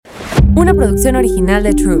una producción original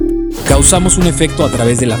de Troop. Causamos un efecto a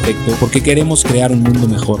través del afecto porque queremos crear un mundo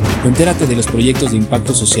mejor. Entérate de los proyectos de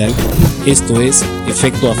impacto social. Esto es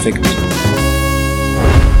Efecto Afecto.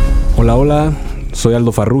 Hola, soy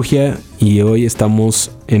Aldo Farrugia y hoy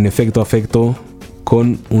estamos en Efecto Afecto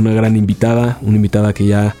con una gran invitada, una invitada que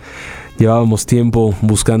ya llevábamos tiempo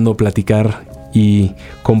buscando platicar y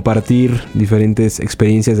compartir diferentes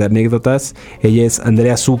experiencias de anécdotas. Ella es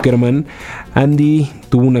Andrea Zuckerman. Andy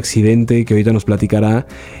tuvo un accidente que ahorita nos platicará,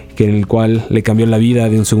 que en el cual le cambió la vida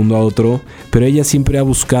de un segundo a otro, pero ella siempre ha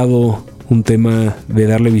buscado un tema de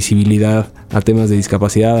darle visibilidad a temas de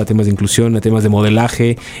discapacidad, a temas de inclusión, a temas de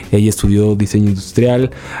modelaje. Ella estudió diseño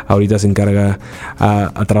industrial, ahorita se encarga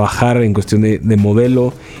a trabajar en cuestión de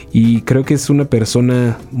modelo, y creo que es una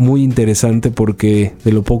persona muy interesante porque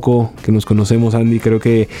de lo poco que nos conocemos, Andy, creo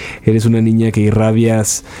que eres una niña que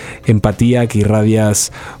irradias empatía, que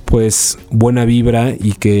irradias pues buena vibra,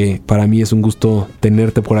 y que para mí es un gusto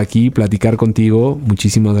tenerte por aquí, platicar contigo.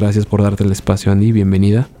 Muchísimas gracias por darte el espacio, Andy,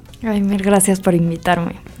 bienvenida. Ay, mil gracias por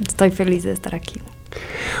invitarme. Estoy feliz de estar aquí.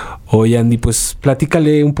 Oye, Andy, pues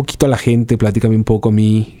platícale un poquito a la gente, platícame un poco a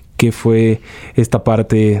mí. ¿Qué fue esta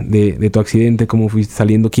parte de tu accidente? ¿Cómo fuiste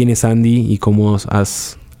saliendo? ¿Quién es Andy? ¿Y cómo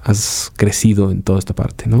has crecido en toda esta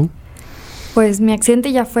parte, no? Pues mi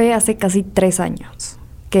accidente ya fue hace casi 3 años.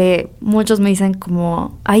 Que muchos me dicen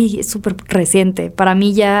como, ay, es súper reciente. Para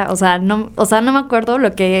mí ya, no me acuerdo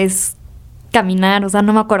lo que es caminar,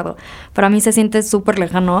 no me acuerdo. Para mí se siente súper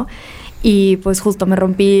lejano. Y pues justo me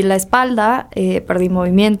rompí la espalda, perdí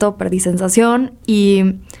movimiento, perdí sensación.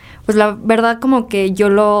 Y pues la verdad como que yo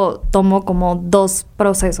lo tomo como 2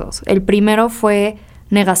 procesos. El primero fue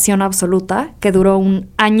negación absoluta, que duró 1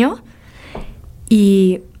 año.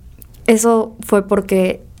 Y eso fue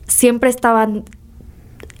porque siempre estaban...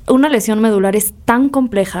 Una lesión medular es tan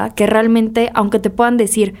compleja que realmente, aunque te puedan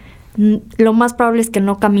decir lo más probable es que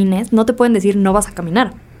no camines, no te pueden decir no vas a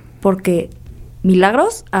caminar, porque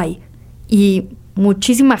milagros hay. Y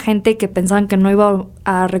muchísima gente que pensaban que no iba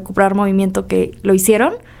a recuperar movimiento, que lo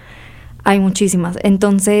hicieron, hay muchísimas.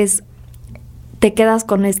 Entonces te quedas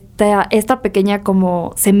con esta pequeña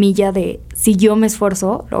como semilla de si yo me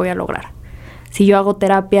esfuerzo, lo voy a lograr. Si yo hago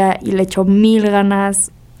terapia y le echo 1000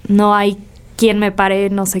 ganas, no hay quien me pare,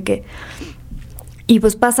 no sé qué. Y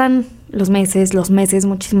pues pasan los meses,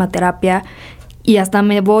 muchísima terapia, y hasta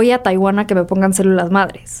me voy a Taiwán a que me pongan células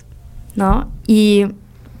madres, ¿no? Y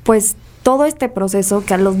pues todo este proceso,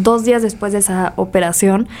 que a los 2 días después de esa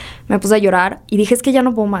operación me puse a llorar y dije, es que ya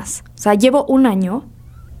no puedo más. O sea, llevo 1 año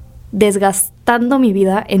desgastando mi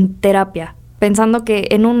vida en terapia, pensando que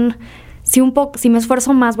si me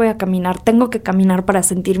esfuerzo más voy a caminar, tengo que caminar para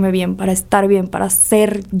sentirme bien, para estar bien, para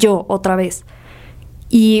ser yo otra vez.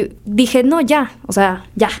 Y dije, no, ya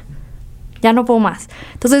no puedo más.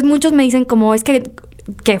 Entonces muchos me dicen como, es que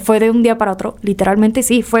fue de un día para otro. Literalmente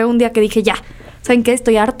sí, fue un día que dije, ya, ¿saben qué?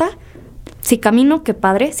 Estoy harta. Si camino, qué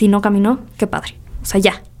padre. Si no camino, qué padre. O sea,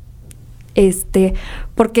 ya.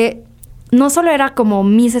 Porque no solo era como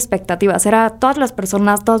mis expectativas, era todas las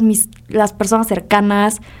personas, las personas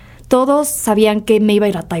cercanas. Todos sabían que me iba a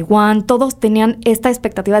ir a Taiwán. Todos tenían esta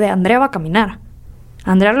expectativa de Andrea va a caminar.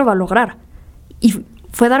 Andrea lo va a lograr. Y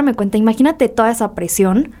fue darme cuenta, imagínate toda esa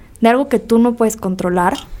presión de algo que tú no puedes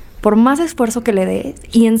controlar, por más esfuerzo que le des,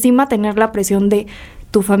 y encima tener la presión de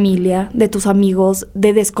tu familia, de tus amigos,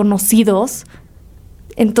 de desconocidos.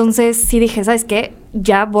 Entonces sí dije, ¿sabes qué?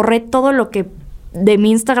 Ya borré todo lo que de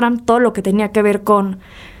mi Instagram, todo lo que tenía que ver con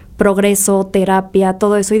progreso, terapia,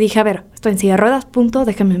 todo eso, y dije, a ver, estoy en silla de ruedas, punto,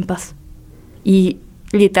 déjenme en paz. Y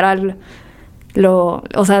literal,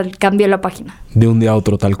 cambié la página. De un día a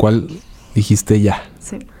otro, tal cual, dijiste ya.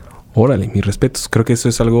 Sí. Órale, mis respetos. Creo que eso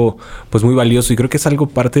es algo pues muy valioso, y creo que es algo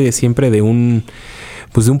parte de siempre de un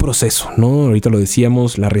proceso, ¿no? Ahorita lo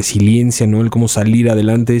decíamos, la resiliencia, ¿no? El cómo salir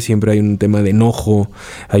adelante. Siempre hay un tema de enojo,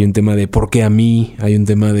 hay un tema de ¿por qué a mí? Hay un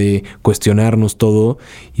tema de cuestionarnos todo,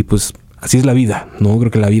 y pues así es la vida, ¿no?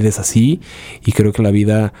 Creo que la vida es así, y creo que la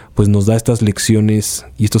vida pues nos da estas lecciones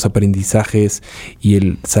y estos aprendizajes, y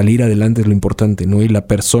el salir adelante es lo importante, ¿no? Y la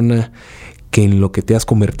persona que en lo que te has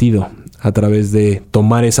convertido a través de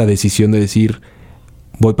tomar esa decisión de decir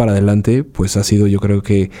voy para adelante, pues ha sido, yo creo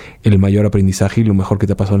que el mayor aprendizaje y lo mejor que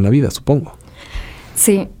te ha pasado en la vida, supongo.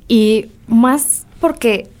 Sí, y más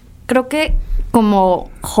porque creo que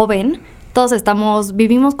como joven todos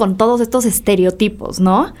vivimos con todos estos estereotipos,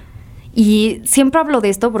 ¿no? Y siempre hablo de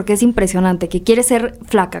esto porque es impresionante, que quieres ser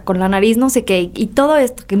flaca, con la nariz no sé qué, y todo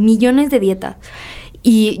esto, que millones de dietas.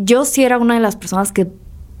 Y yo sí era una de las personas que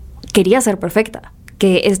quería ser perfecta,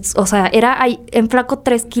 enflaco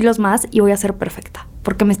 3 kilos más y voy a ser perfecta.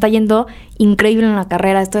 porque me está yendo increíble en la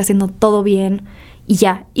carrera, estoy haciendo todo bien y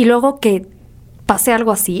ya. Y luego que pase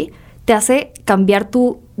algo así, te hace cambiar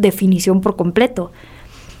tu definición por completo.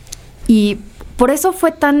 Y por eso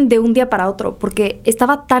fue tan de un día para otro, porque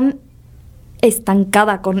estaba tan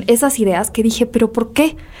estancada con esas ideas que dije, ¿pero por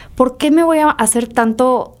qué? ¿Por qué me voy a hacer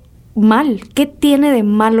tanto mal? ¿Qué tiene de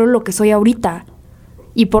malo lo que soy ahorita?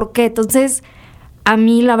 ¿Y por qué? Entonces, a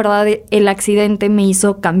mí, la verdad, el accidente me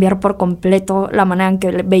hizo cambiar por completo la manera en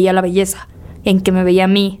que veía la belleza, en que me veía a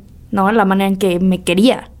mí, ¿no? La manera en que me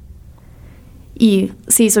quería. Y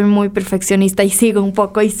sí, soy muy perfeccionista y sigo un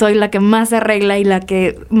poco y soy la que más se arregla y la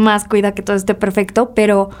que más cuida que todo esté perfecto,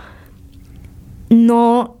 pero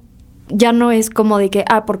ya no es como de que,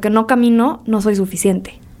 porque no camino, no soy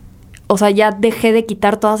suficiente. O sea, ya dejé de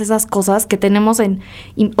quitar todas esas cosas que tenemos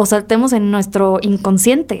tenemos en nuestro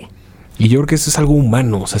inconsciente. Y yo creo que eso es algo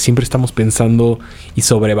humano, o sea, siempre estamos pensando y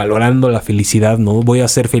sobrevalorando la felicidad, ¿no? Voy a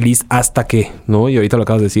ser feliz hasta que, ¿no? Y ahorita lo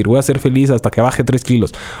acabas de decir, voy a ser feliz hasta que baje 3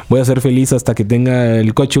 kilos, voy a ser feliz hasta que tenga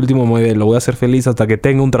el coche último modelo, voy a ser feliz hasta que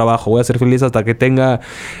tenga un trabajo, voy a ser feliz hasta que tenga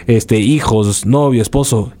hijos, novio,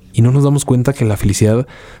 esposo. Y no nos damos cuenta que la felicidad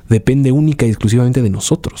depende única y exclusivamente de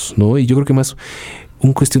nosotros, ¿no? Y yo creo que más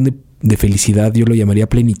una cuestión de felicidad, yo lo llamaría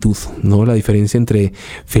plenitud, ¿no? La diferencia entre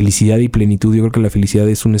felicidad y plenitud, yo creo que la felicidad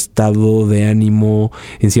es un estado de ánimo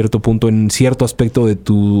en cierto punto, en cierto aspecto de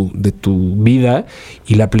tu vida,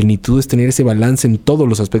 y la plenitud es tener ese balance en todos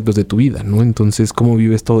los aspectos de tu vida, ¿no? Entonces, ¿cómo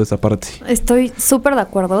vives toda esa parte? Estoy súper de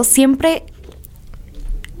acuerdo. Siempre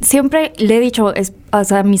le he dicho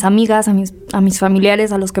a mis amigas, a mis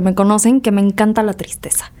familiares, a los que me conocen, que me encanta la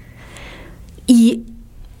tristeza. Y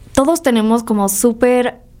todos tenemos como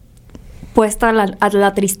súper puesta a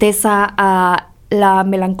la tristeza, a la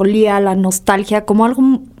melancolía, a la nostalgia, como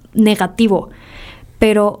algo negativo.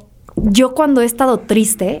 Pero yo cuando he estado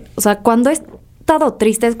triste, es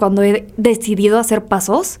cuando he decidido hacer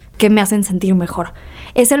pasos que me hacen sentir mejor.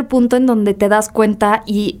 Es el punto en donde te das cuenta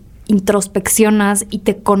y introspeccionas y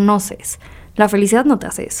te conoces. La felicidad no te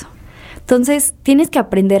hace eso. Entonces, tienes que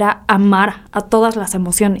aprender a amar a todas las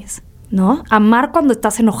emociones, ¿no? Amar cuando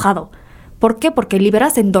estás enojado. ¿Por qué? Porque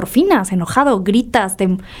liberas endorfinas, enojado, gritas,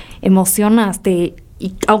 te emocionas, y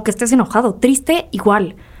aunque estés enojado, triste,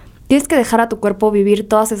 igual. Tienes que dejar a tu cuerpo vivir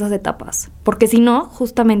todas esas etapas, porque si no,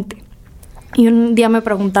 justamente. Y un día me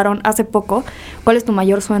preguntaron hace poco, ¿cuál es tu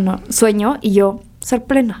mayor sueño? Y yo, ser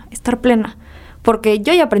plena, estar plena. Porque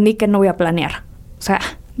yo ya aprendí que no voy a planear. O sea,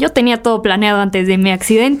 yo tenía todo planeado antes de mi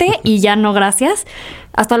accidente y ya no, gracias.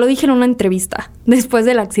 Hasta lo dije en una entrevista. Después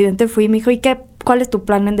del accidente fui y me dijo, ¿cuál es tu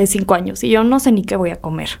plan de 5 años? Y yo no sé ni qué voy a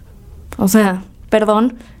comer. O sea,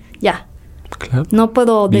 perdón, ya. Claro. No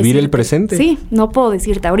puedo vivir el presente. Sí, no puedo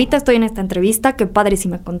decirte. Ahorita estoy en esta entrevista, qué padre si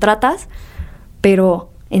me contratas, pero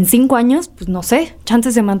en 5 años, pues no sé,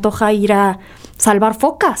 chances se me antoja ir a salvar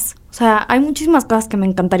focas. O sea, hay muchísimas cosas que me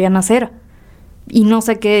encantarían hacer. Y no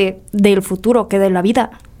sé qué del futuro, qué de la vida.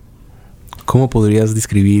 ¿Cómo podrías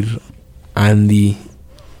describir a Andy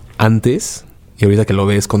antes y ahorita que lo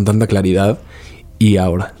ves con tanta claridad y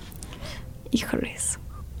ahora? Híjoles.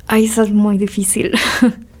 Eso es muy difícil.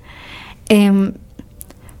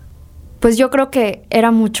 Pues yo creo que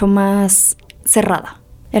era mucho más cerrada.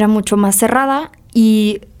 Era mucho más cerrada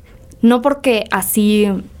y no porque así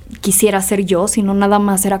quisiera ser yo, sino nada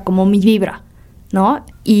más era como mi vibra, ¿no?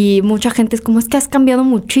 Y mucha gente es como, es que has cambiado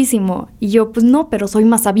muchísimo. Y yo, pues no, pero soy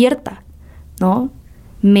más abierta, ¿no?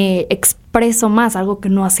 Me expreso más, algo que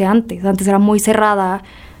no hacía antes. Antes era muy cerrada,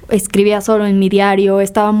 escribía solo en mi diario,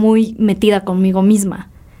 estaba muy metida conmigo misma.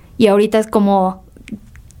 Y ahorita es como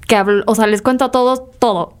que hablo, o sea, les cuento a todos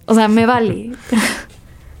todo. O sea, me vale.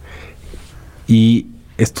 Y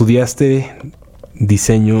estudiaste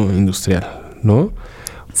diseño industrial, ¿no?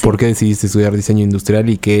 Sí. ¿Por qué decidiste estudiar diseño industrial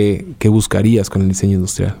y qué buscarías con el diseño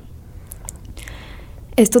industrial?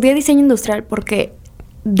 Estudié diseño industrial porque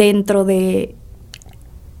dentro de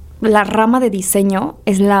la rama de diseño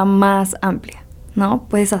es la más amplia, ¿no?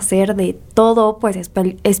 Puedes hacer de todo, puedes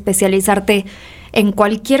especializarte en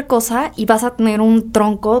cualquier cosa y vas a tener un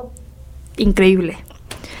tronco increíble.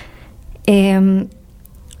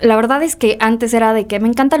 La verdad es que antes era de que me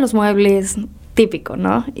encantan los muebles, típico,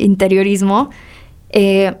 ¿no? Interiorismo.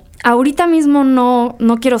 Ahorita mismo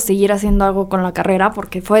no quiero seguir haciendo algo con la carrera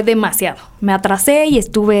porque fue demasiado. Me atrasé y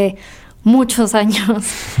estuve muchos años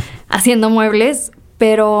haciendo muebles,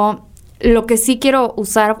 pero lo que sí quiero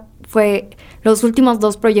usar fue... Los últimos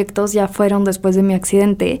 2 proyectos ya fueron después de mi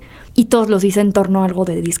accidente y todos los hice en torno a algo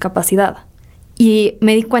de discapacidad. Y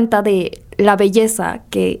me di cuenta de la belleza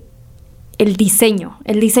que el diseño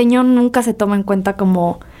nunca se toma en cuenta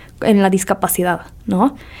como en la discapacidad,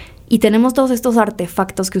 ¿no? Y tenemos todos estos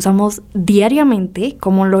artefactos que usamos diariamente,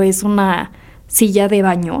 como lo es una silla de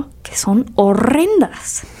baño, que son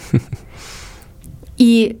horrendas.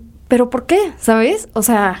 ¿Pero por qué? ¿Sabes? O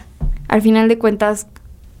sea, al final de cuentas,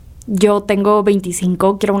 yo tengo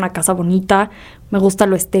 25, quiero una casa bonita, me gusta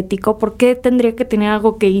lo estético. ¿Por qué tendría que tener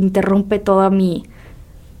algo que interrumpe todo mi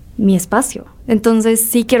espacio? Entonces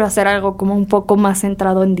sí quiero hacer algo como un poco más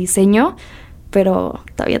centrado en diseño, pero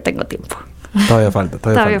todavía tengo tiempo. Todavía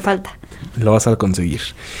falta. Lo vas a conseguir.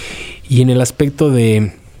 Y en el aspecto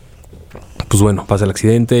de, pues bueno, pasa el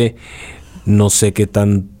accidente, no sé qué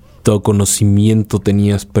tanto conocimiento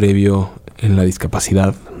tenías previo en la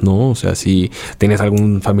discapacidad, ¿no? O sea, si tenías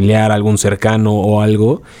algún familiar, algún cercano o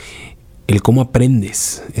algo, el cómo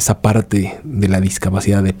aprendes esa parte de la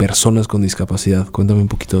discapacidad, de personas con discapacidad. Cuéntame un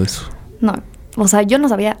poquito de eso. No, o sea, yo no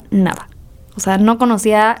sabía nada. O sea, no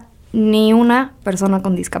conocía ni una persona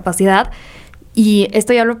con discapacidad. Y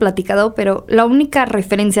esto ya lo he platicado, pero la única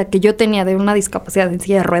referencia que yo tenía de una discapacidad en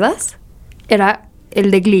silla de ruedas era el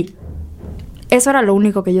de Glee. Eso era lo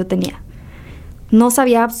único que yo tenía. No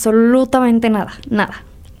sabía absolutamente nada.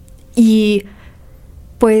 Y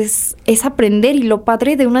pues es aprender, y lo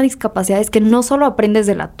padre de una discapacidad es que no solo aprendes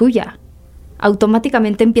de la tuya,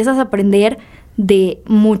 automáticamente empiezas a aprender de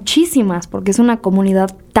muchísimas, porque es una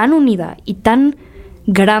comunidad tan unida y tan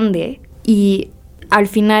grande y al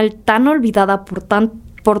final tan olvidada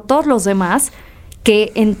por todos los demás,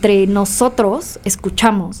 que entre nosotros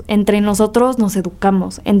escuchamos, entre nosotros nos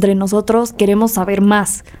educamos, entre nosotros queremos saber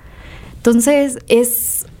más. Entonces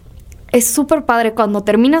es súper padre cuando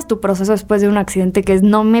terminas tu proceso después de un accidente, que es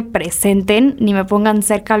no me presenten ni me pongan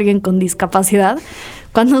cerca a alguien con discapacidad.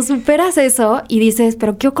 Cuando superas eso y dices,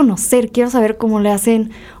 pero quiero conocer, quiero saber cómo le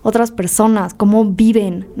hacen otras personas, cómo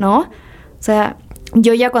viven, ¿no? O sea,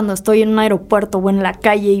 yo ya cuando estoy en un aeropuerto o en la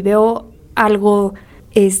calle y veo algo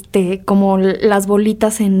como las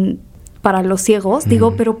bolitas para los ciegos,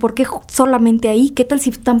 digo, pero ¿por qué solamente ahí? ¿Qué tal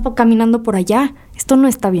si están caminando por allá? Esto no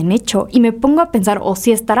está bien hecho. Y me pongo a pensar, o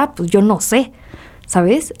si estará, pues yo no sé,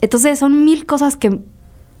 ¿sabes? Entonces son 1000 cosas que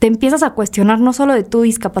te empiezas a cuestionar, no solo de tu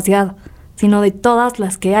discapacidad, sino de todas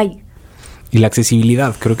las que hay. Y la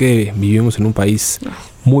accesibilidad, creo que vivimos en un país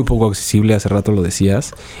muy poco accesible, hace rato lo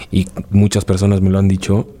decías, y muchas personas me lo han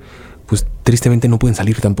dicho, pues tristemente no pueden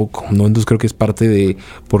salir tampoco, ¿no? Entonces creo que es parte de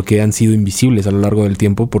por qué han sido invisibles a lo largo del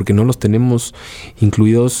tiempo, porque no los tenemos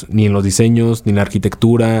incluidos ni en los diseños, ni en la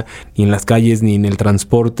arquitectura, ni en las calles, ni en el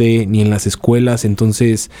transporte, ni en las escuelas.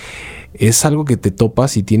 Entonces es algo que te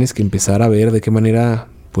topas y tienes que empezar a ver de qué manera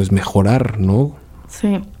pues mejorar, ¿no?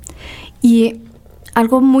 Sí. Y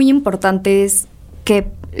algo muy importante es que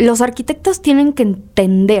los arquitectos tienen que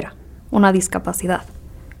entender una discapacidad.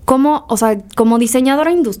 Como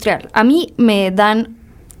diseñadora industrial, a mí me dan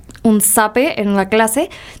un zape en la clase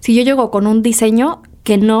si yo llego con un diseño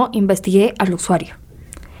que no investigué al usuario.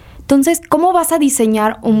 Entonces, ¿cómo vas a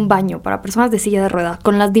diseñar un baño para personas de silla de ruedas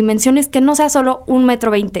con las dimensiones que no sea solo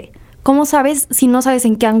 1,20 m? ¿Cómo sabes si no sabes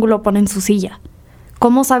en qué ángulo ponen su silla?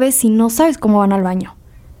 ¿Cómo sabes si no sabes cómo van al baño?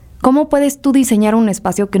 ¿Cómo puedes tú diseñar un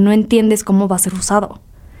espacio que no entiendes cómo va a ser usado?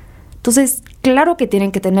 Entonces, claro que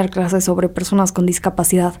tienen que tener clases sobre personas con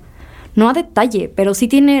discapacidad. No a detalle, pero sí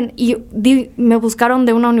tienen... me buscaron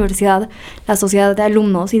de una universidad, la sociedad de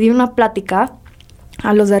alumnos, y di una plática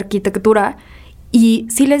a los de arquitectura. Y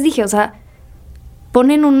sí les dije, o sea,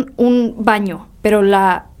 ponen un baño, pero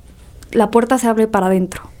la puerta se abre para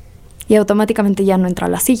adentro. Y automáticamente ya no entra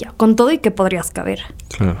la silla, con todo y que podrías caber.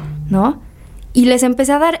 Claro. ¿No? Y les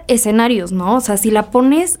empecé a dar escenarios, ¿no? O sea, si la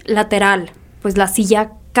pones lateral, pues la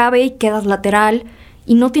silla cabe y quedas lateral,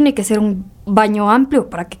 y no tiene que ser un baño amplio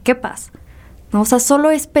para que quepas, ¿no? O sea, solo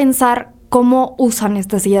es pensar cómo usan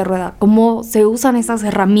esta silla de rueda, cómo se usan esas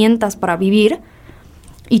herramientas para vivir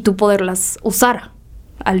y tú poderlas usar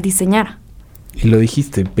al diseñar. Y lo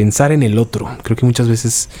dijiste, pensar en el otro. Creo que muchas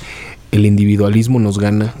veces el individualismo nos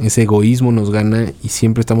gana, ese egoísmo nos gana y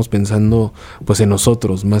siempre estamos pensando pues en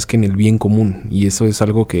nosotros más que en el bien común, y eso es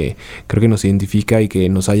algo que creo que nos identifica y que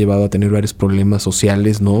nos ha llevado a tener varios problemas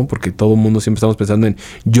sociales, ¿no? Porque todo el mundo siempre estamos pensando en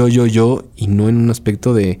yo y no en un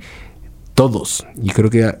aspecto de todos, y creo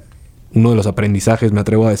que uno de los aprendizajes, me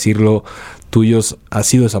atrevo a decirlo, tuyos ha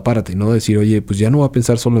sido esa parte, ¿no? Decir, oye, pues ya no voy a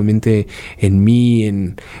pensar solamente en mí,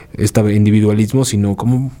 en este individualismo, sino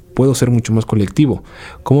cómo puedo ser mucho más colectivo.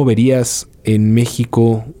 ¿Cómo verías en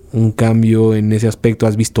México un cambio en ese aspecto?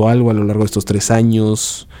 ¿Has visto algo a lo largo de estos 3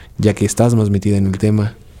 años, ya que estás más metida en el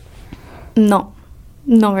tema? No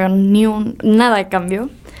veo nada de cambio.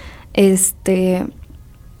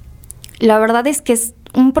 La verdad es que es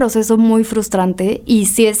un proceso muy frustrante, y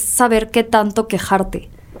sí es saber qué tanto quejarte,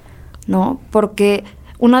 ¿no? Porque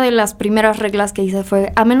una de las primeras reglas que hice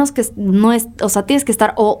fue, a menos que no es, o sea, tienes que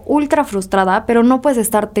estar o ultra frustrada, pero no puedes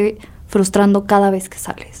estarte frustrando cada vez que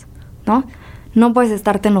sales, ¿no? No puedes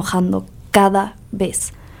estarte enojando cada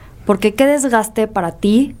vez, porque qué desgaste para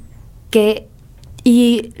ti,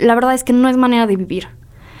 y la verdad es que no es manera de vivir.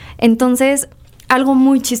 Entonces, algo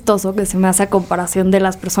muy chistoso que se me hace a comparación de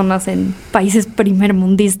las personas en países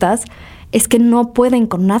primermundistas es que no pueden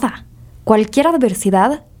con nada. Cualquier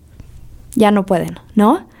adversidad ya no pueden,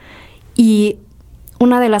 ¿no? Y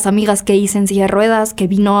una de las amigas que hice en silla de ruedas, que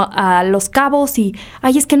vino a Los Cabos y,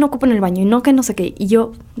 ay, es que no ocupan el baño y no, que no sé qué. Y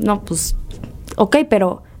yo, no, pues, ok,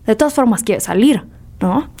 pero de todas formas quieres salir,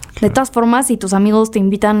 ¿no? De todas formas, si tus amigos te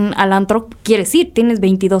invitan al antro, quieres ir, tienes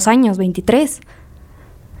 22 años, 23.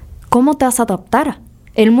 ¿Cómo te vas a adaptar?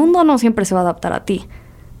 El mundo no siempre se va a adaptar a ti.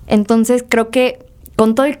 Entonces, creo que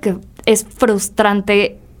con todo el que es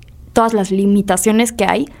frustrante todas las limitaciones que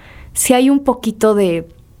hay, sí hay un poquito de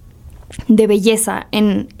belleza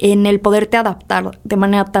en el poderte adaptar de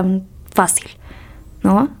manera tan fácil,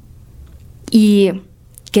 ¿no? Y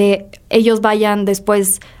que ellos vayan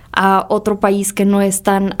después a otro país que no es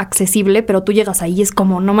tan accesible, pero tú llegas ahí y es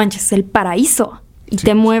como, no manches, es el paraíso. Y sí,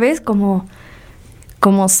 te mueves como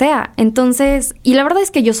sea. Entonces, y la verdad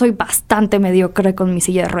es que yo soy bastante mediocre con mi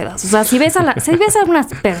silla de ruedas. O sea, si ves a unas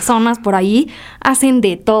personas por ahí, hacen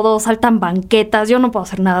de todo, saltan banquetas, yo no puedo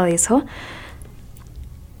hacer nada de eso.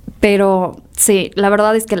 Pero sí, la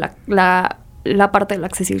verdad es que la parte de la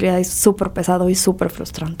accesibilidad es súper pesado y súper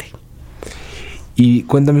frustrante. Y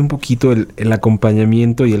cuéntame un poquito el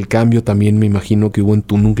acompañamiento y el cambio también, me imagino que hubo en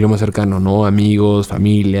tu núcleo más cercano, ¿no? Amigos,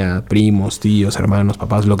 familia, primos, tíos, hermanos,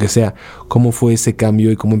 papás, lo que sea. ¿Cómo fue ese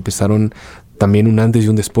cambio y cómo empezaron también un antes y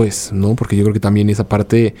un después, ¿no? Porque yo creo que también esa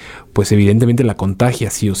parte, pues evidentemente la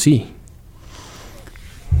contagia, sí o sí.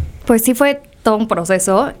 Pues sí fue todo un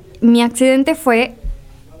proceso. Mi accidente fue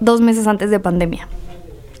 2 meses antes de pandemia.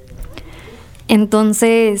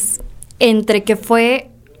 Entonces, entre que fue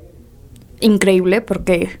increíble,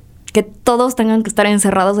 porque que todos tengan que estar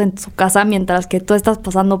encerrados en su casa mientras que tú estás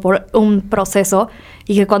pasando por un proceso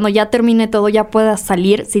y que cuando ya termine todo ya puedas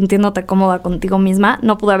salir sintiéndote cómoda contigo misma,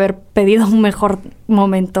 no pude haber pedido un mejor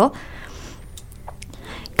momento.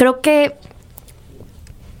 Creo que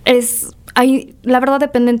la verdad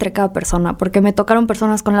depende entre cada persona, porque me tocaron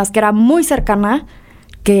personas con las que era muy cercana,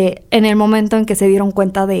 que en el momento en que se dieron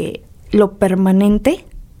cuenta de lo permanente,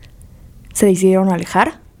 se decidieron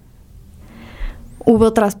alejar. Hubo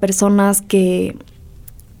otras personas que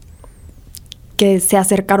se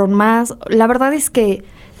acercaron más. La verdad es que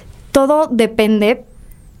todo depende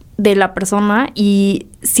de la persona y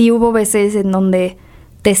sí hubo veces en donde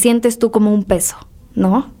te sientes tú como un peso,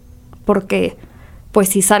 ¿no? Porque pues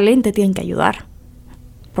si salen te tienen que ayudar,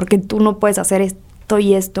 porque tú no puedes hacer esto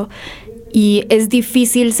y esto. Y es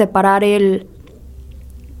difícil separar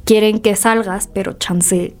quieren que salgas, pero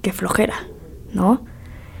chance que flojera, ¿no?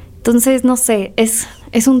 Entonces, no sé,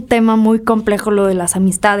 es un tema muy complejo lo de las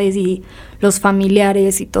amistades y los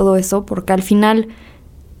familiares y todo eso, porque al final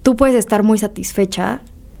tú puedes estar muy satisfecha,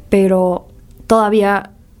 pero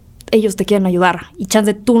todavía ellos te quieren ayudar y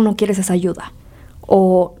chance tú no quieres esa ayuda.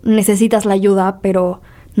 O necesitas la ayuda, pero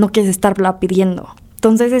no quieres estarla pidiendo.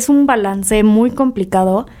 Entonces es un balance muy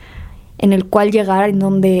complicado en el cual llegar, en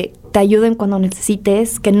donde te ayuden cuando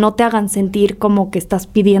necesites, que no te hagan sentir como que estás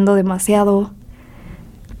pidiendo demasiado.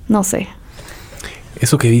 No sé.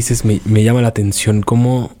 Eso que dices me llama la atención.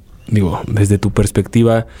 ¿Cómo, desde tu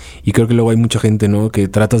perspectiva, y creo que luego hay mucha gente, ¿no?, que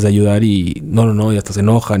tratas de ayudar y no, y hasta se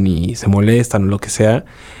enojan y se molestan o lo que sea?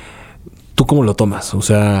 ¿Tú cómo lo tomas? O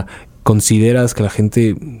sea, ¿consideras que la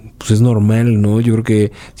gente, pues es normal, ¿no? Yo creo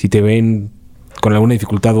que si te ven con alguna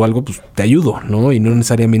dificultad o algo, pues te ayudo, ¿no? Y no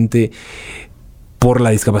necesariamente por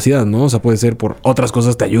la discapacidad, ¿no? O sea, puede ser por otras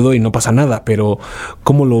cosas, te ayudo y no pasa nada, pero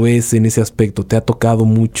 ¿cómo lo ves en ese aspecto? ¿Te ha tocado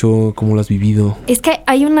mucho? ¿Cómo lo has vivido? Es que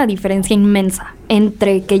hay una diferencia inmensa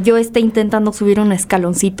entre que yo esté intentando subir un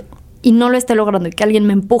escaloncito y no lo esté logrando y que alguien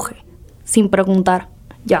me empuje sin preguntar,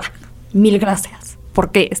 ya, 1000 gracias,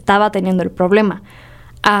 porque estaba teniendo el problema,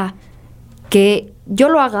 a que yo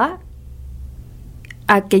lo haga,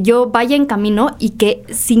 a que yo vaya en camino y que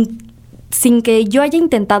sin que yo haya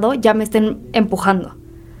intentado ya me estén empujando.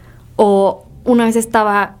 O una vez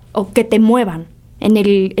o que te muevan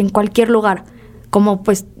en cualquier lugar. Como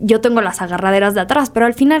pues yo tengo las agarraderas de atrás, pero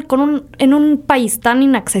al final en un país tan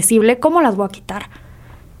inaccesible, ¿cómo las voy a quitar?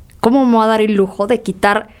 ¿Cómo me voy a dar el lujo de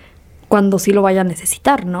quitar cuando sí lo vaya a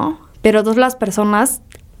necesitar, no? Pero las personas,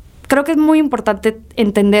 creo que es muy importante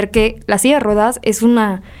entender que la silla de ruedas es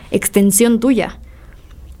una extensión tuya.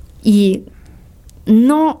 Y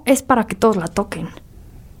no es para que todos la toquen.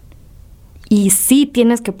 Y sí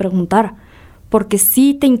tienes que preguntar, porque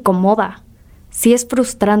sí te incomoda. Sí es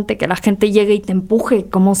frustrante que la gente llegue y te empuje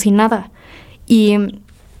como si nada. Y,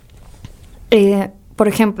 por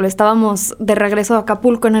ejemplo, estábamos de regreso a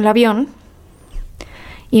Acapulco en el avión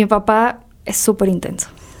y mi papá es súper intenso.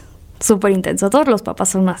 Súper intenso. Todos los papás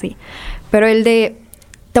son así. Pero el de,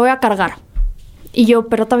 te voy a cargar. Y yo,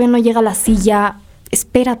 pero todavía no llega la silla.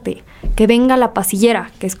 Espérate, que venga la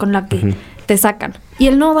pasillera, que es con la que te sacan. Y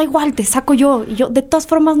él, no, da igual, te saco yo. Y yo, de todas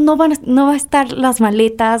formas, no va a estar las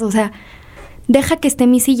maletas. O sea, deja que esté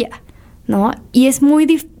mi silla, ¿no? Y es muy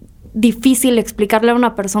difícil explicarle a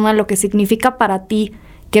una persona lo que significa para ti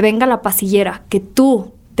que venga la pasillera, que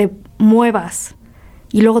tú te muevas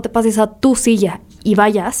y luego te pases a tu silla y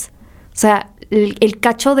vayas. O sea, el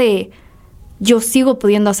cacho de yo sigo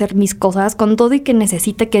pudiendo hacer mis cosas con todo y que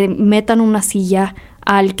necesite que metan una silla,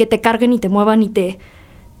 al que te carguen y te muevan y te...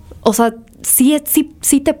 O sea, sí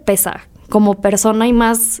te pesa como persona y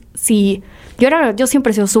más si... Yo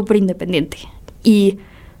siempre he sido súper independiente y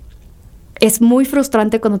es muy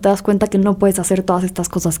frustrante cuando te das cuenta que no puedes hacer todas estas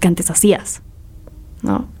cosas que antes hacías,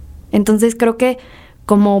 ¿no? Entonces creo que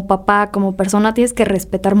como papá, como persona, tienes que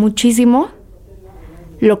respetar muchísimo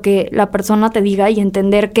lo que la persona te diga y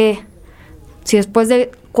entender que si después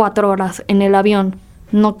de 4 horas en el avión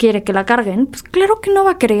no quiere que la carguen, pues claro que no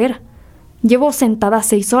va a querer. Llevo sentada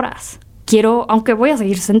 6 horas. Quiero, aunque voy a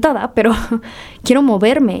seguir sentada, pero quiero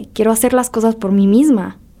moverme, quiero hacer las cosas por mí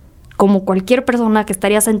misma. Como cualquier persona que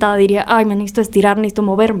estaría sentada diría, ay, me necesito estirar, necesito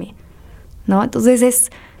moverme, ¿no? Entonces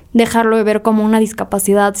es dejarlo de ver como una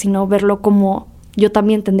discapacidad, sino verlo como yo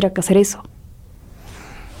también tendría que hacer eso.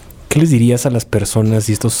 ¿Qué les dirías a las personas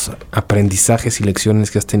y estos aprendizajes y lecciones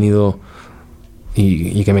que has tenido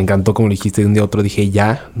y que me encantó como le dijiste de un día a otro, dije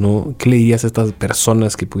ya, ¿no? ¿Qué le dirías a estas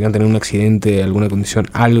personas que pudieran tener un accidente, alguna condición,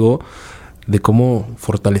 algo de cómo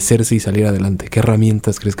fortalecerse y salir adelante? ¿Qué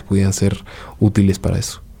herramientas crees que pudieran ser útiles para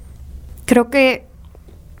eso? Creo que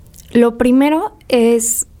lo primero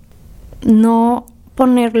es no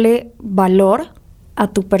ponerle valor a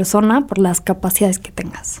tu persona por las capacidades que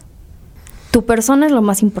tengas. Tu persona es lo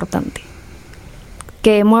más importante.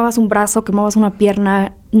 Que muevas un brazo, que muevas una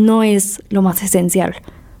pierna, no es lo más esencial,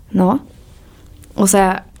 ¿no? O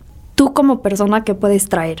sea, tú como persona, ¿qué puedes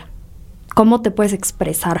traer? ¿Cómo te puedes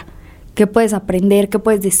expresar? ¿Qué puedes aprender? ¿Qué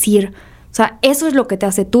puedes decir? O sea, eso es lo que te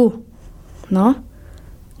hace tú, ¿no?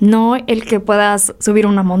 No el que puedas subir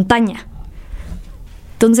una montaña.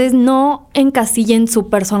 Entonces, no encasillen su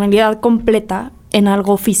personalidad completa en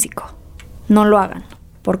algo físico. No lo hagan.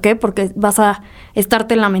 ¿Por qué? Porque vas a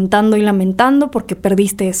estarte lamentando y lamentando porque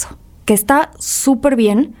perdiste eso. Que está súper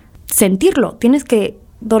bien sentirlo. Tienes que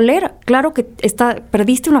doler. Claro que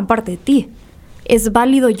perdiste una parte de ti. Es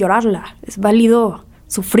válido llorarla. Es válido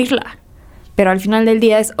sufrirla. Pero al final del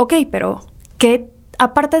día es, ok, pero ¿qué,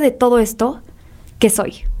 aparte de todo esto, qué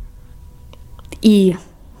soy? Y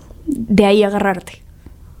de ahí agarrarte.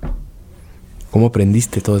 ¿Cómo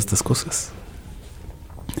aprendiste todas estas cosas?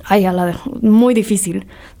 Ay, muy difícil.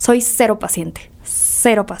 Soy cero paciente.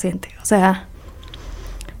 O sea,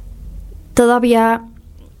 todavía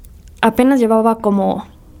apenas llevaba como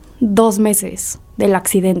 2 meses del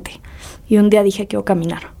accidente. Y un día dije, quiero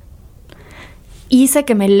caminar. Hice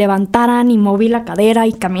que me levantaran y moví la cadera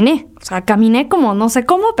y caminé. O sea, caminé como no sé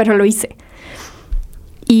cómo, pero lo hice.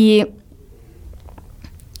 Y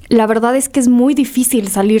la verdad es que es muy difícil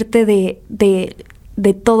salirte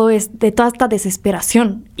de toda esta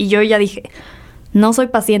desesperación. Y yo ya dije, no soy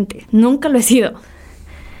paciente, nunca lo he sido.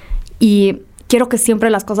 Y quiero que siempre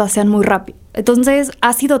las cosas sean muy rápido. Entonces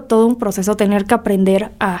ha sido todo un proceso tener que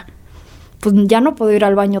aprender a, pues ya no puedo ir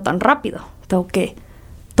al baño tan rápido. Tengo que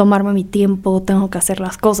tomarme mi tiempo, tengo que hacer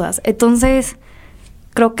las cosas. Entonces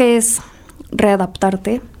creo que es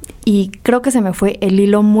readaptarte. Y creo que se me fue el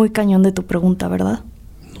hilo muy cañón de tu pregunta, ¿verdad?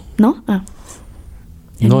 ¿No? Ah.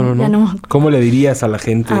 No. ¿Cómo le dirías a la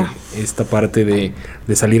gente esta parte de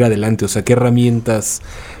salir adelante? O sea, ¿qué herramientas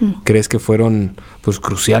crees que fueron pues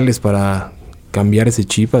cruciales para cambiar ese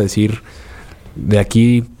chip, a decir, de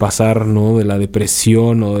aquí pasar, ¿no?, de la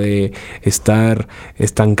depresión o de estar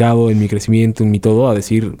estancado en mi crecimiento, en mi todo, a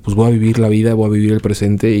decir, pues voy a vivir la vida, voy a vivir el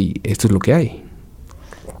presente y esto es lo que hay?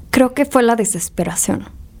 Creo que fue la desesperación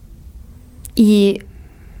y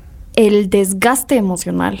el desgaste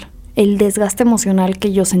emocional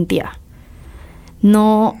que yo sentía.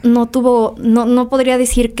 No podría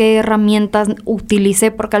decir qué herramientas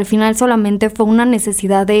utilicé, porque al final solamente fue una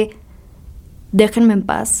necesidad de déjenme en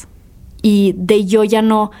paz y de yo ya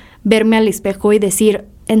no verme al espejo y decir,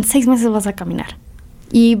 en 6 meses vas a caminar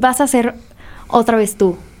y vas a ser otra vez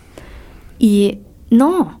tú. Y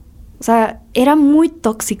no, O sea, era muy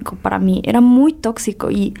tóxico para mí, era muy tóxico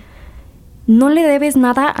y no le debes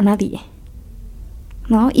nada a nadie,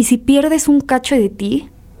 ¿no? Y si pierdes un cacho de ti,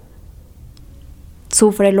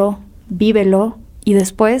 súfrelo, vívelo y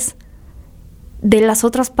después de las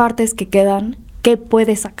otras partes que quedan, ¿qué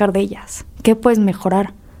puedes sacar de ellas? ¿Qué puedes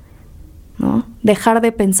mejorar? ¿No? Dejar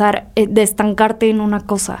de pensar, de estancarte en una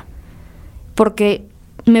cosa. Porque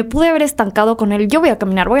me pude haber estancado con él. Yo voy a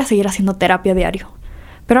caminar, voy a seguir haciendo terapia diario.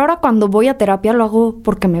 Pero ahora cuando voy a terapia lo hago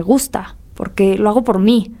porque me gusta, porque lo hago por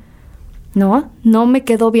mí, ¿no? No me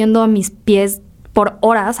quedo viendo a mis pies por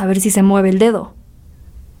horas a ver si se mueve el dedo.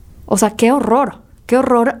 O sea, qué horror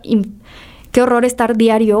estar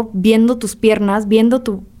diario viendo tus piernas,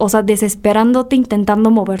 o sea, desesperándote intentando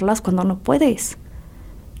moverlas cuando no puedes.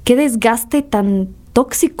 Qué desgaste tan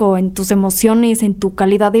tóxico en tus emociones, en tu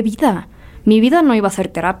calidad de vida. Mi vida no iba a ser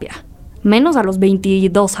terapia, menos a los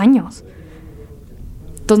 22 años.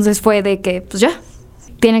 Entonces fue de que, pues ya,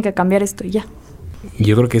 tiene que cambiar esto y ya.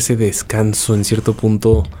 Yo creo que ese descanso en cierto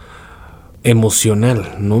punto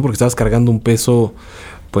emocional, ¿no? Porque estabas cargando un peso,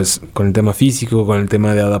 pues, con el tema físico, con el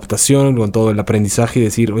tema de adaptación, con todo el aprendizaje y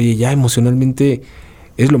decir, oye, ya emocionalmente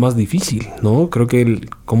es lo más difícil, ¿no? Creo que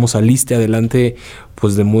cómo saliste adelante,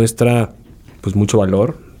 pues, demuestra, pues, mucho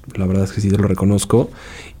valor. La verdad es que sí te lo reconozco.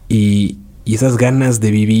 Y esas ganas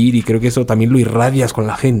de vivir, y creo que eso también lo irradias con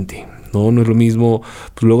la gente, ¿no? No es lo mismo,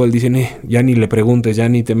 pues luego él dice, ya ni le preguntes, ya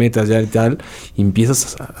ni te metas, ya y tal, y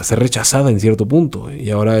empiezas a ser rechazada en cierto punto. Y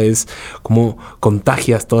ahora es como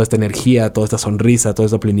contagias toda esta energía, toda esta sonrisa, toda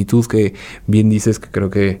esta plenitud que bien dices, que creo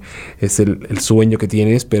que es el sueño que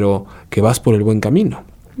tienes, pero que vas por el buen camino.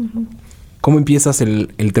 Uh-huh. ¿Cómo empiezas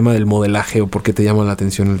el tema del modelaje o por qué te llama la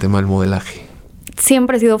atención el tema del modelaje?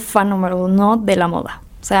 Siempre he sido fan número 1 de la moda.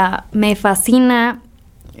 O sea, me fascina,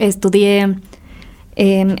 estudié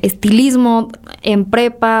estilismo en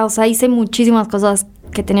prepa, o sea, hice muchísimas cosas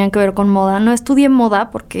que tenían que ver con moda. No estudié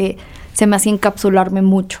moda porque se me hacía encapsularme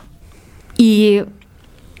mucho. Y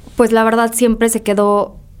pues la verdad siempre se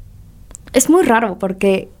quedó... Es muy raro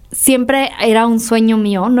porque siempre era un sueño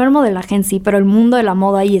mío, no el modelaje en sí, pero el mundo de la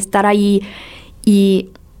moda y estar ahí.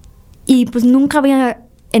 Y pues nunca había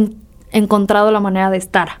encontrado la manera de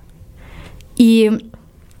estar. Y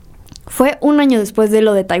fue un año después de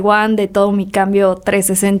lo de Taiwán, de todo mi cambio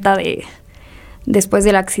 360 después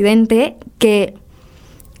del accidente, que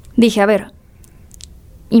dije, a ver,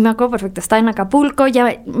 y me acuerdo perfecto, estaba en Acapulco,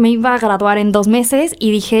 ya me iba a graduar en 2 meses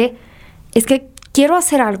y dije, es que quiero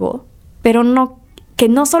hacer algo, pero que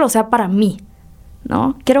no solo sea para mí,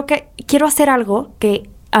 ¿no? Quiero hacer algo que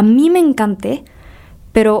a mí me encante,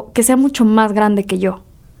 pero que sea mucho más grande que yo.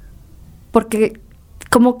 Porque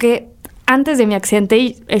como que antes de mi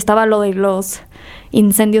accidente estaba lo de los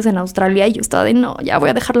incendios en Australia y yo estaba de, no, ya voy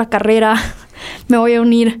a dejar la carrera, me voy a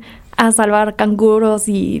unir a salvar canguros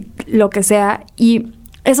y lo que sea. Y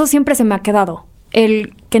eso siempre se me ha quedado,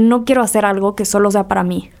 el que no quiero hacer algo que solo sea para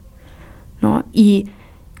mí, ¿no? Y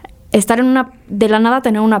estar de la nada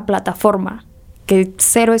tener una plataforma que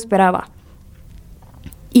cero esperaba.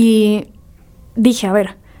 Y dije, a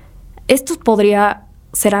ver, esto podría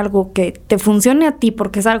ser algo que te funcione a ti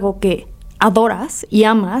porque es algo que adoras y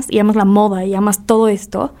amas la moda y amas todo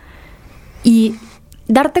esto, y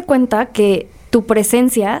darte cuenta que tu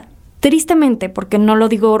presencia, tristemente, porque no lo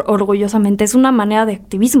digo orgullosamente, es una manera de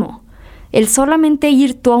activismo. El solamente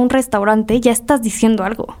ir tú a un restaurante ya estás diciendo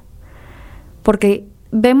algo, porque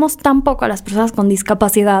vemos tan poco a las personas con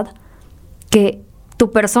discapacidad que tu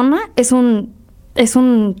persona es una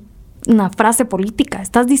frase política,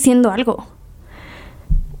 estás diciendo algo.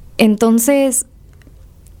 Entonces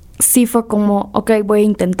sí fue como, ok, voy a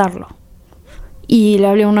intentarlo. Y le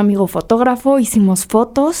hablé a un amigo fotógrafo, hicimos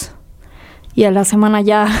fotos y a la semana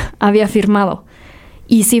ya había firmado.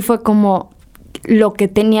 Y sí fue como lo que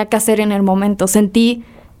tenía que hacer en el momento. Sentí,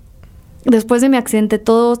 después de mi accidente,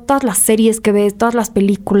 todas las series que ves, todas las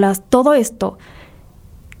películas, todo esto,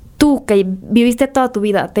 tú que viviste toda tu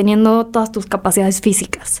vida teniendo todas tus capacidades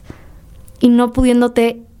físicas y no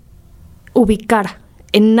pudiéndote ubicar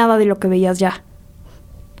en nada de lo que veías ya.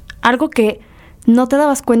 Algo que no te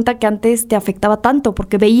dabas cuenta que antes te afectaba tanto,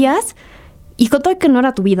 porque veías, y con todo que no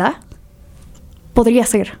era tu vida, podría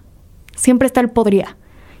ser. Siempre está el podría.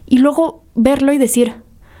 Y luego verlo y decir,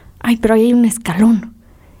 ay, pero ahí hay un escalón.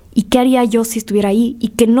 ¿Y qué haría yo si estuviera ahí? Y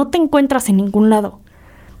que no te encuentras en ningún lado.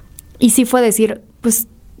 Y sí fue decir, pues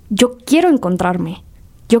yo quiero encontrarme.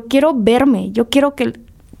 Yo quiero verme. Yo quiero que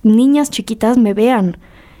niñas chiquitas me vean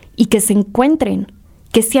y que se encuentren.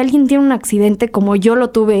 Que si alguien tiene un accidente como yo lo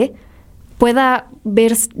tuve, pueda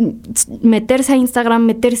meterse a Instagram,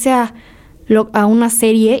 meterse a una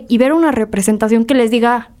serie y ver una representación que les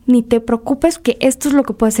diga, ni te preocupes que esto es lo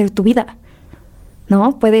que puede ser tu vida,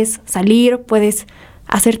 ¿no? Puedes salir, puedes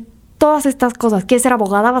hacer todas estas cosas. ¿Quieres ser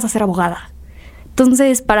abogada? Vas a ser abogada.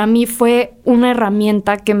 Entonces, para mí fue una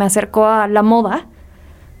herramienta que me acercó a la moda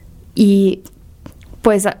y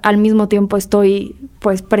pues al mismo tiempo estoy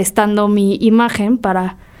pues prestando mi imagen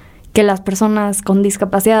para que las personas con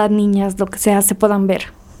discapacidad, niñas, lo que sea, se puedan ver.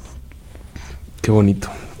 Qué bonito.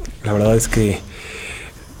 La verdad es que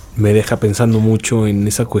me deja pensando mucho en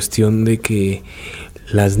esa cuestión de que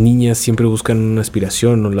las niñas siempre buscan una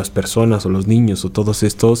aspiración, o las personas, o los niños, o todos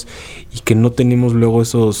estos, y que no tenemos luego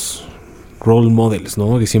esos role models,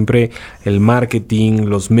 ¿no? Que siempre el marketing,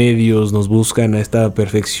 los medios nos buscan a esta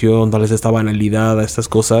perfección, tal vez a esta banalidad, a estas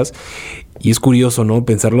cosas. Y es curioso, ¿no?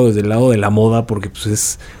 Pensarlo desde el lado de la moda, porque pues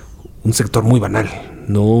es un sector muy banal,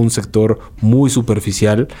 ¿no? Un sector muy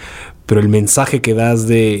superficial, pero el mensaje que das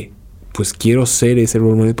de, pues quiero ser ese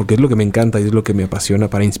role model, porque es lo que me encanta y es lo que me apasiona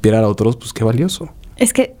para inspirar a otros, pues qué valioso.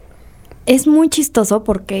 Es que es muy chistoso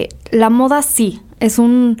porque la moda sí, es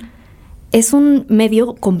un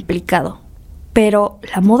medio complicado. Pero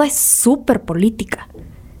la moda es súper política.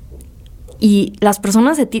 Y las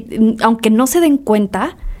personas, aunque no se den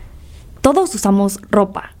cuenta, todos usamos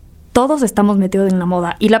ropa. Todos estamos metidos en la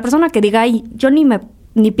moda. Y la persona que diga, ay, yo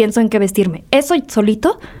ni pienso en qué vestirme. Eso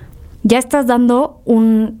solito, ya estás dando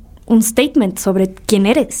un statement sobre quién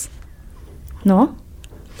eres, ¿no?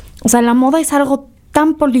 O sea, la moda es algo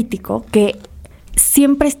tan político que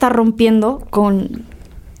siempre está rompiendo con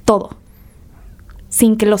todo,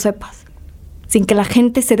 sin que lo sepas. Sin que la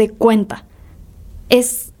gente se dé cuenta.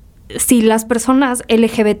 Si las personas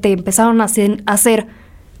LGBT empezaron a ser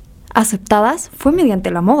aceptadas, fue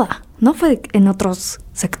mediante la moda, no fue en otros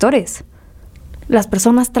sectores. Las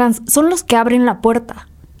personas trans son los que abren la puerta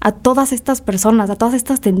a todas estas personas, a todas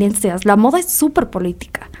estas tendencias. La moda es súper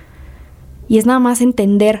política. Y es nada más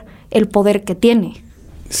entender el poder que tiene.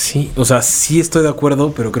 Sí, o sea, sí estoy de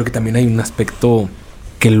acuerdo, pero creo que también hay un aspecto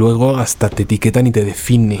que luego hasta te etiquetan y te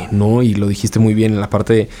define, ¿no? Y lo dijiste muy bien en la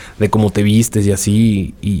parte de cómo te vistes y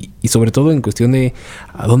así, y sobre todo en cuestión de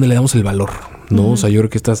a dónde le damos el valor, ¿no? Uh-huh. O sea, yo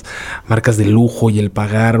creo que estas marcas de lujo y el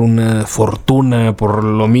pagar una fortuna por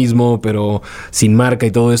lo mismo, pero sin marca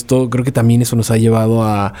y todo esto, creo que también eso nos ha llevado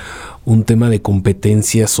a un tema de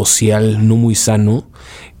competencia social no muy sano,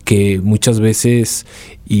 que muchas veces,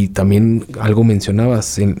 y también algo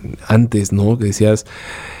mencionabas antes, ¿no? Que decías,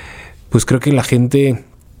 pues creo que la gente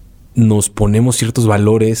nos ponemos ciertos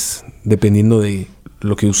valores dependiendo de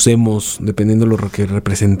lo que usemos, dependiendo de lo que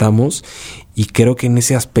representamos, y creo que en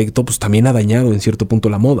ese aspecto pues también ha dañado en cierto punto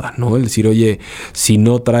la moda, ¿no? El decir, oye, si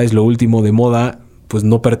no traes lo último de moda, pues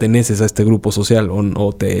no perteneces a este grupo social,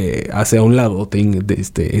 o te hace a un lado, o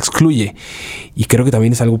te excluye. Y creo que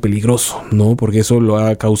también es algo peligroso, ¿no? Porque eso lo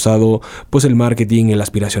ha causado pues el marketing, el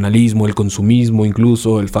aspiracionalismo, el consumismo,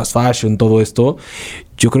 incluso el fast fashion, todo esto.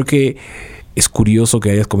 Yo creo que es curioso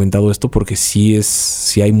que hayas comentado esto, porque sí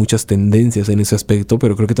hay muchas tendencias en ese aspecto,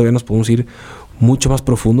 pero creo que todavía nos podemos ir mucho más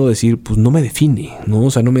profundo, decir, pues no me define, ¿no?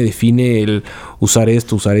 O sea, no me define el usar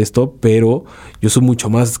esto, pero yo soy mucho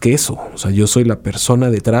más que eso. O sea, yo soy la persona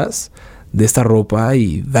detrás de esta ropa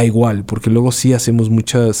y da igual, porque luego sí hacemos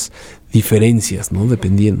muchas diferencias, ¿no?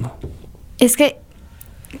 Dependiendo. Es que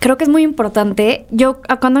creo que es muy importante.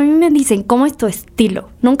 Cuando a mí me dicen, ¿cómo es tu estilo?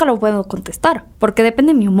 Nunca lo puedo contestar, porque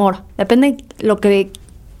depende de mi humor, depende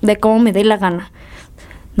de cómo me dé la gana,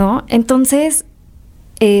 ¿no? Entonces,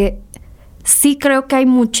 sí creo que hay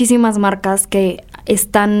muchísimas marcas que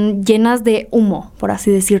están llenas de humo, por así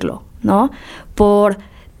decirlo, ¿no? Por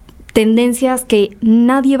tendencias que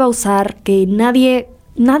nadie va a usar, que nadie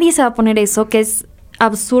se va a poner eso, que es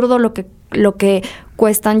absurdo lo que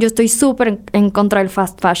cuestan. Yo estoy súper en contra del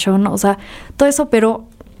fast fashion, o sea, todo eso, pero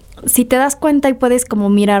si te das cuenta y puedes como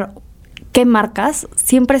mirar qué marcas,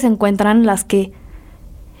 siempre se encuentran las que,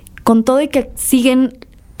 con todo y que siguen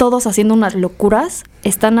todos haciendo unas locuras,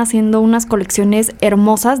 están haciendo unas colecciones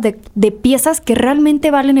hermosas de piezas que realmente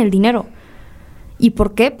valen el dinero. ¿Y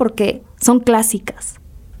por qué? Porque son clásicas,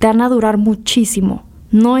 te van a durar muchísimo,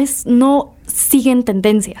 no siguen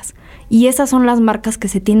tendencias. Y esas son las marcas que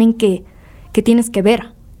tienes que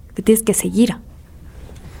ver, que tienes que seguir.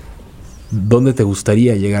 ¿Dónde te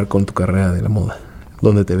gustaría llegar con tu carrera de la moda?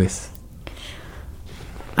 ¿Dónde te ves?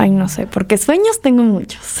 Ay, no sé, porque sueños tengo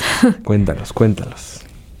muchos. Cuéntalos.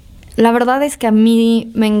 La verdad es que a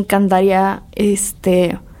mí me encantaría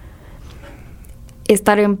estar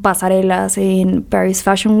en pasarelas en Paris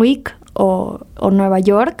Fashion Week o Nueva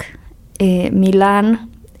York, Milán,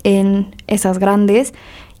 en esas grandes,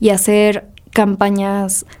 y hacer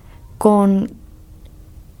campañas con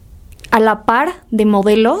a la par de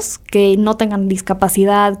modelos que no tengan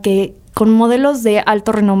discapacidad, que con modelos de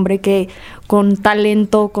alto renombre, que con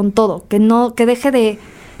talento, con todo, que deje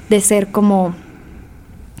de ser como,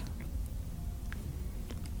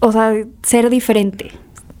 o sea, ser diferente,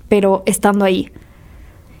 pero estando ahí.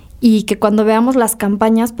 Y que cuando veamos las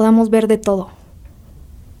campañas podamos ver de todo.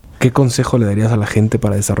 ¿Qué consejo le darías a la gente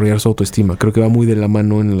para desarrollar su autoestima? Creo que va muy de la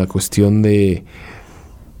mano en la cuestión de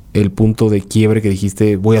el punto de quiebre que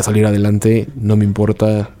dijiste, voy a salir adelante, no me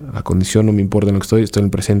importa la condición, no me importa en lo que estoy en el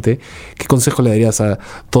presente. ¿Qué consejo le darías a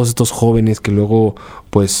todos estos jóvenes que luego,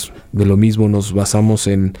 pues, de lo mismo nos basamos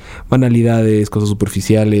en banalidades, cosas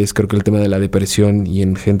superficiales? Creo que el tema de la depresión y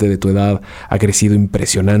en gente de tu edad ha crecido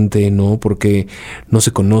impresionante, ¿no? Porque no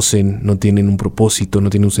se conocen, no tienen un propósito, no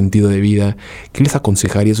tienen un sentido de vida. ¿Qué les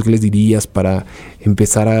aconsejarías o qué les dirías para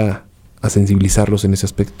empezar a sensibilizarlos en ese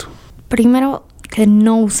aspecto? Primero, que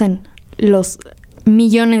no usen los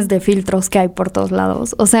millones de filtros que hay por todos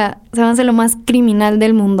lados. O sea, se me hace lo más criminal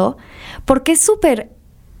del mundo, porque es súper,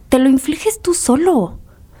 te lo infliges tú solo.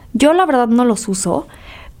 Yo la verdad no los uso,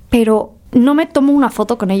 pero no me tomo una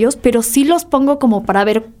foto con ellos, pero sí los pongo como para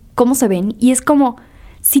ver cómo se ven. Y es como,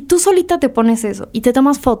 si tú solita te pones eso y te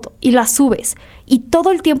tomas foto y la subes y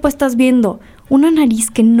todo el tiempo estás viendo una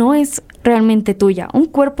nariz que no es realmente tuya, un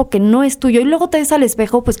cuerpo que no es tuyo, y luego te ves al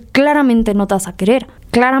espejo, pues claramente no te vas a querer,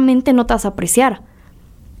 claramente no te vas a apreciar.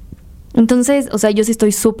 Entonces, o sea, yo sí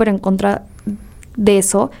estoy súper en contra de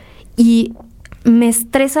eso, y me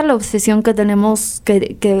estresa la obsesión que tenemos,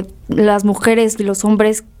 que las mujeres y los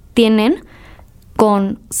hombres tienen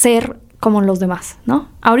con ser como los demás, ¿no?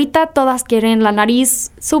 Ahorita todas quieren la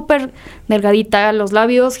nariz súper delgadita, los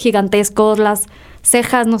labios gigantescos, las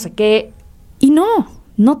cejas, no sé qué, y no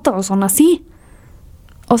todos son así.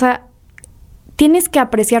 O sea, tienes que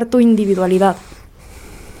apreciar tu individualidad.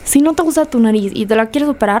 Si no te gusta tu nariz y te la quieres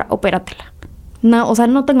operar, opératela. No, o sea,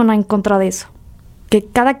 no tengo nada en contra de eso. Que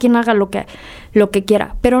cada quien haga lo que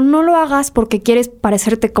quiera. Pero no lo hagas porque quieres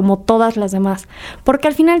parecerte como todas las demás. Porque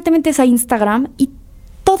al final te metes a Instagram y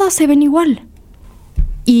todas se ven igual.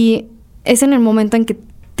 Y es en el momento en que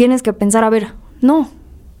tienes que pensar, a ver, no.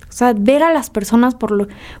 O sea, ver a las personas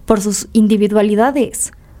por sus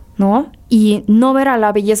individualidades, ¿no? Y no ver a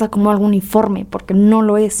la belleza como algo uniforme, porque no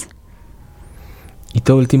lo es. Y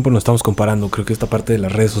todo el tiempo nos estamos comparando. Creo que esta parte de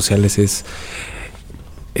las redes sociales es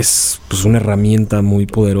pues una herramienta muy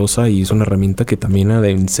poderosa, y es una herramienta que también ha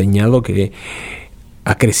enseñado que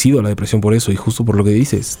ha crecido la depresión por eso, y justo por lo que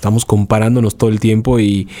dices, estamos comparándonos todo el tiempo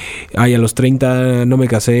y a los 30 no me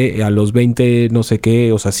casé, a los 20 no sé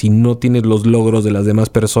qué. O sea, si no tienes los logros de las demás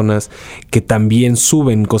personas que también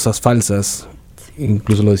suben cosas falsas,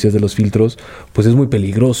 incluso lo decías de los filtros, pues es muy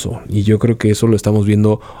peligroso. Y yo creo que eso lo estamos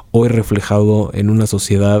viendo hoy reflejado en una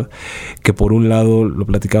sociedad que, por un lado, lo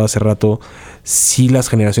platicaba hace rato, sí las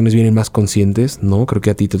generaciones vienen más conscientes, ¿no? Creo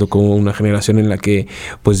que a ti te tocó una generación en la que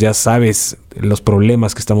pues ya sabes los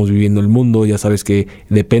problemas que estamos viviendo en el mundo, ya sabes que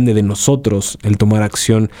depende de nosotros el tomar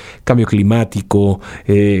acción, cambio climático,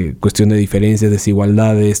 cuestión de diferencias,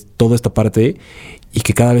 desigualdades, toda esta parte, y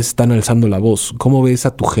que cada vez están alzando la voz. ¿Cómo ves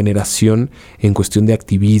a tu generación en cuestión de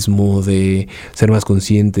activismo, de ser más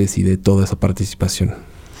conscientes y de toda esa participación?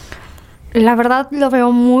 La verdad lo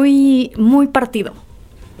veo muy, muy partido.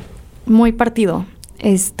 Muy partido.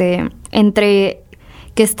 Entre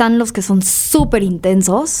que están los que son súper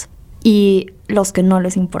intensos y los que no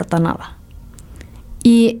les importa nada.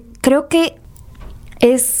 Y creo que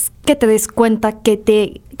es que te des cuenta que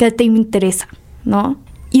te interesa, ¿no?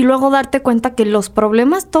 Y luego darte cuenta que los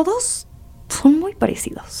problemas todos son muy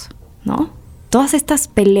parecidos, ¿no? Todas estas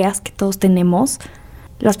peleas que todos tenemos,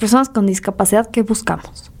 las personas con discapacidad, ¿qué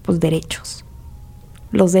buscamos? Pues derechos.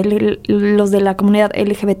 Los de la comunidad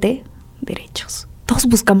LGBT, derechos. Todos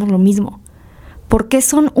buscamos lo mismo. ¿Por qué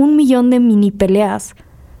son 1 millón de mini peleas?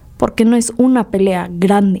 Porque no es una pelea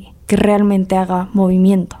grande que realmente haga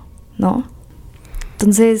movimiento, ¿no?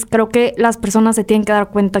 Entonces creo que las personas se tienen que dar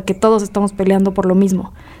cuenta que todos estamos peleando por lo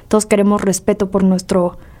mismo. Todos queremos respeto por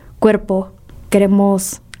nuestro cuerpo,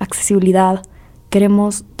 queremos accesibilidad,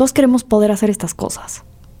 todos queremos poder hacer estas cosas.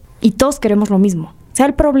 Y todos queremos lo mismo, sea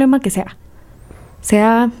el problema que sea.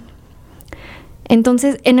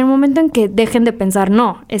 Entonces, en el momento en que dejen de pensar,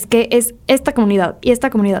 no, es que es esta comunidad y esta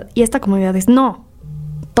comunidad y esta comunidad, es no,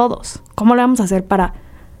 todos. ¿Cómo le vamos a hacer para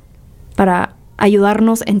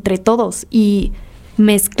ayudarnos entre todos y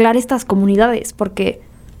mezclar estas comunidades? Porque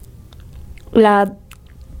la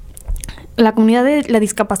comunidad de la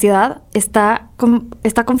discapacidad está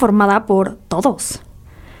conformada por todos.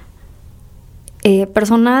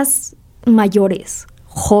 Personas mayores,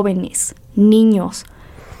 jóvenes, niños,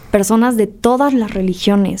 personas de todas las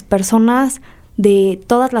religiones, personas de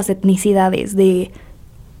todas las etnicidades, de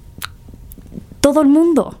todo el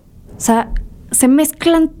mundo. O sea, se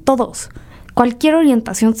mezclan todos, cualquier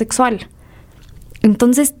orientación sexual.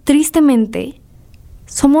 Entonces, tristemente,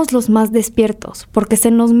 somos los más despiertos porque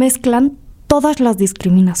se nos mezclan todas las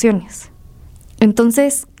discriminaciones.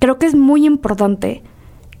 Entonces, creo que es muy importante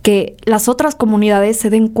que las otras comunidades se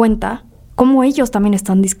den cuenta cómo ellos también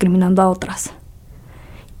están discriminando a otras.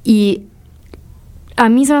 Y a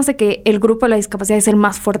mí se me hace que el grupo de la discapacidad es el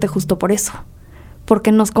más fuerte justo por eso,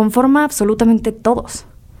 porque nos conforma absolutamente todos.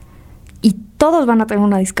 Y todos van a tener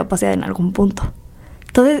una discapacidad en algún punto.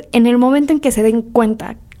 Entonces, en el momento en que se den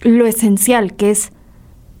cuenta lo esencial que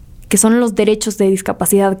son los derechos de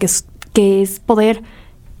discapacidad, que es poder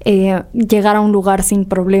llegar a un lugar sin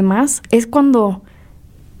problemas, es cuando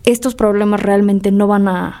estos problemas realmente no van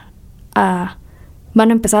a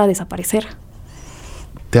empezar a desaparecer.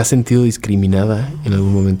 ¿Te has sentido discriminada en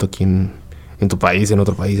algún momento aquí en tu país, en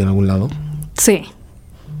otro país, en algún lado? Sí.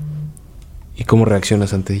 ¿Y cómo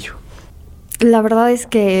reaccionas ante ello? La verdad es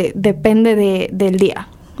que depende del día.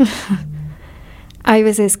 Hay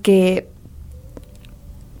veces que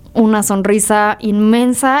una sonrisa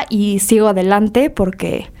inmensa y sigo adelante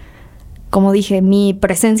porque, como dije, mi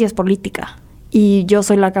presencia es política y yo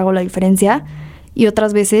soy la que hago la diferencia. Y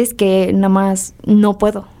otras veces que nada más no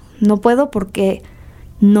puedo porque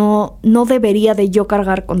no debería de yo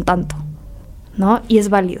cargar con tanto, ¿no? Y es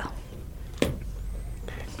válido.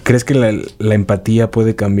 ¿Crees que la empatía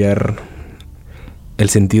puede cambiar el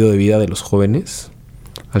sentido de vida de los jóvenes?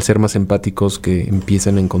 Al ser más empáticos, que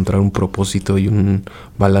empiezan a encontrar un propósito y un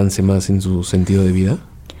balance más en su sentido de vida.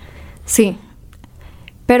 Sí,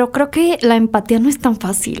 pero creo que la empatía no es tan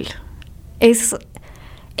fácil. Es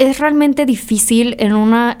realmente difícil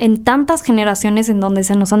en tantas generaciones en donde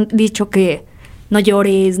se nos han dicho que no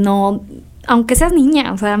llores, no, aunque seas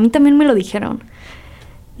niña, o sea, a mí también me lo dijeron,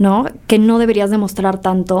 ¿no? Que no deberías demostrar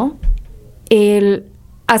tanto. El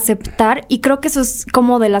aceptar, y creo que eso es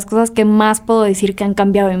como de las cosas que más puedo decir que han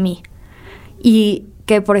cambiado en mí. Y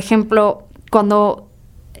que, por ejemplo, cuando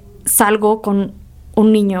salgo con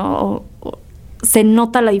un niño, se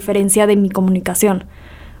nota la diferencia de mi comunicación.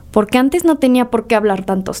 Porque antes no tenía por qué hablar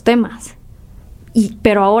tantos temas.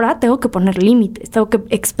 Pero ahora tengo que poner límites, tengo que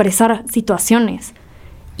expresar situaciones.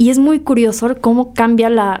 Y es muy curioso cómo cambia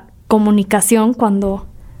la comunicación cuando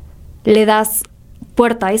le das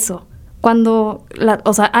puerta a eso.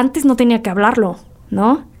 Antes no tenía que hablarlo,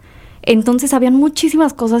 ¿no? Entonces habían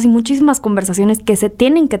muchísimas cosas y muchísimas conversaciones que se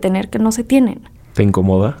tienen que tener, que no se tienen. ¿Te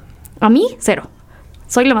incomoda? A mí, cero.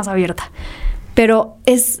 Soy la más abierta. Pero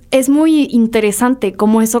es muy interesante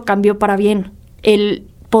cómo eso cambió para bien. El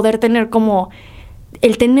poder tener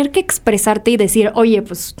el tener que expresarte y decir, oye,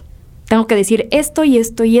 pues tengo que decir esto y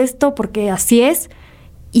esto y esto porque así es.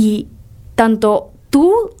 Y tanto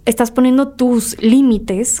tú estás poniendo tus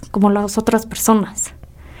límites como las otras personas.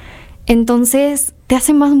 Entonces te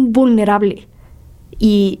hace más vulnerable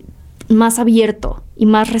y más abierto y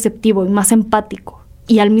más receptivo y más empático.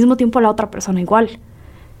 Y al mismo tiempo la otra persona igual.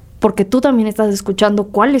 Porque tú también estás escuchando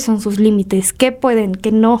cuáles son sus límites, qué pueden,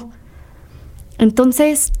 qué no.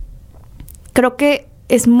 Entonces, creo que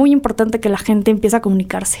es muy importante que la gente empiece a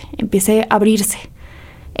comunicarse, empiece a abrirse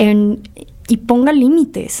y ponga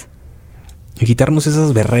límites. Y quitarnos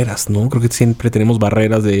esas barreras, ¿no? Creo que siempre tenemos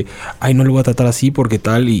barreras de, ay, no le voy a tratar así porque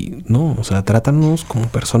tal, y no, o sea, trátanos como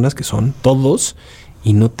personas que son todos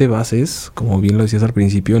y no te bases, como bien lo decías al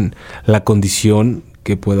principio, en la condición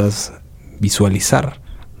que puedas visualizar,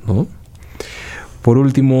 ¿no? Por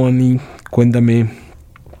último, Ani, cuéntame,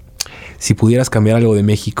 si pudieras cambiar algo de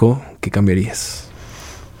México, ¿qué cambiarías?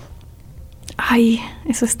 Ay,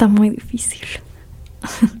 eso está muy difícil.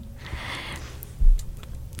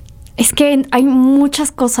 Es que hay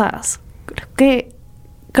muchas cosas.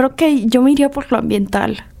 Creo que yo me iría por lo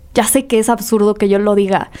ambiental. Ya sé que es absurdo que yo lo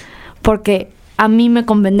diga, porque a mí me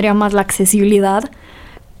convendría más la accesibilidad,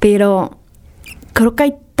 pero creo que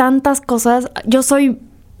hay tantas cosas.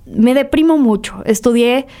 Me deprimo mucho.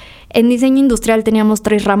 Estudié en diseño industrial, teníamos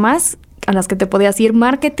 3 ramas a las que te podías ir: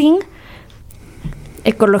 marketing,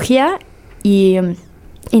 ecología y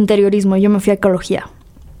interiorismo. Yo me fui a ecología.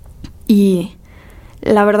 Y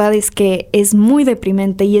la verdad es que es muy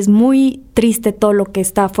deprimente y es muy triste todo lo que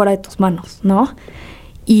está fuera de tus manos, ¿no?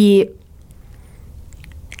 Y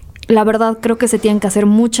la verdad creo que se tienen que hacer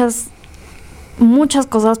muchas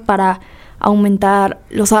cosas para aumentar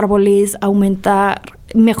los árboles,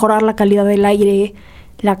 mejorar la calidad del aire,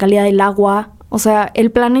 la calidad del agua. O sea, el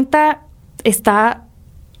planeta está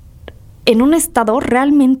en un estado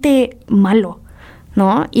realmente malo,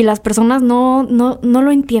 ¿no? Y las personas no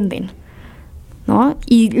lo entienden, ¿no?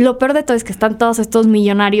 Y lo peor de todo es que están todos estos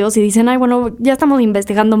millonarios y dicen, ay, bueno, ya estamos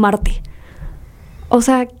investigando Marte. O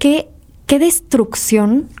sea, qué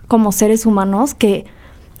destrucción como seres humanos que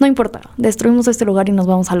no importa, destruimos este lugar y nos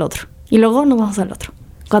vamos al otro. Y luego nos vamos al otro,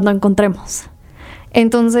 cuando encontremos.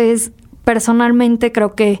 Entonces, personalmente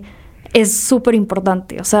creo que es súper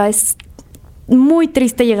importante. O sea, es muy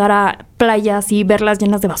triste llegar a playas y verlas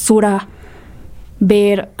llenas de basura,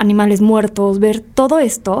 ver animales muertos, ver todo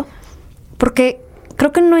esto, porque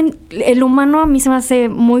creo que el humano a mí se me hace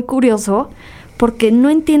muy curioso porque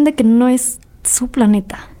no entiende que no es su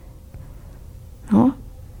planeta, ¿no?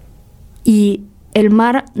 Y el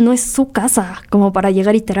mar no es su casa como para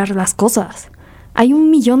llegar y tirar las cosas. Hay 1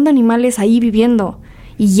 millón de animales ahí viviendo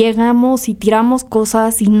y llegamos y tiramos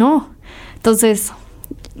cosas y no. Entonces,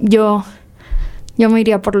 yo me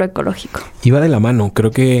iría por lo ecológico. Y va de la mano.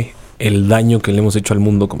 Creo que el daño que le hemos hecho al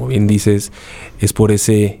mundo, como bien dices, es por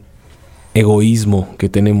ese egoísmo que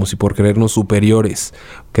tenemos y por creernos superiores.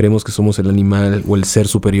 Creemos que somos el animal o el ser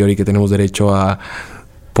superior y que tenemos derecho a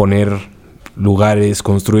poner lugares,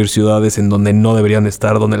 construir ciudades en donde no deberían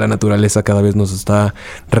estar, donde la naturaleza cada vez nos está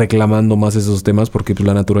reclamando más esos temas, porque pues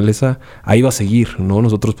la naturaleza ahí va a seguir, ¿no?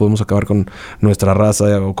 Nosotros podemos acabar con nuestra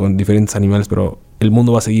raza o con diferentes animales, pero el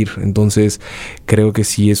mundo va a seguir. Entonces creo que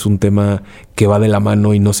sí es un tema que va de la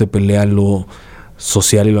mano y no se pelea lo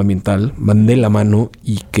social y lo ambiental, van de la mano,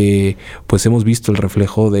 y que pues hemos visto el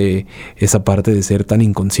reflejo de esa parte de ser tan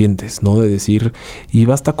inconscientes, ¿no? De decir, y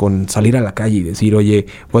basta con salir a la calle y decir, oye,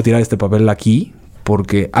 voy a tirar este papel aquí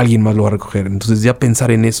porque alguien más lo va a recoger. Entonces ya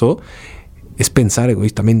pensar en eso es pensar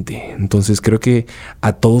egoístamente. Entonces creo que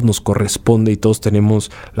a todos nos corresponde y todos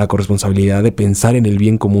tenemos la corresponsabilidad de pensar en el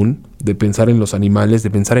bien común, de pensar en los animales,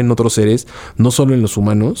 de pensar en otros seres, no solo en los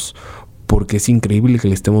humanos, porque es increíble que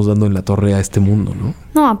le estemos dando en la torre a este mundo, ¿no?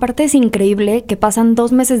 No, aparte es increíble que pasan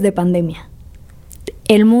 2 meses de pandemia.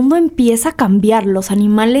 El mundo empieza a cambiar, los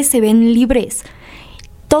animales se ven libres.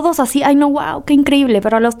 Todos así, ay no, wow, qué increíble,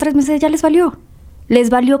 pero a los 3 meses ya les valió. Les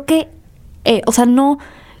valió que,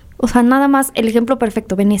 nada más el ejemplo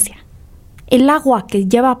perfecto, Venecia. El agua que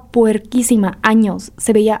lleva puerquísima años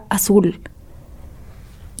se veía azul.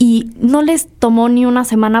 Y no les tomó ni una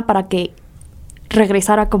semana para que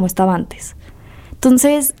regresara como estaba antes.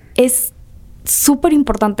 Entonces es súper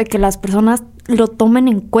importante que las personas lo tomen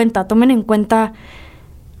en cuenta.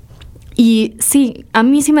 Y sí, a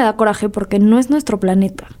mí sí me da coraje porque no es nuestro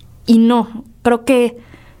planeta. Y no, creo que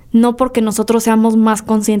no porque nosotros seamos más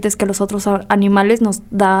conscientes que los otros animales nos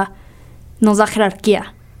da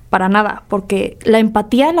jerarquía, para nada. Porque la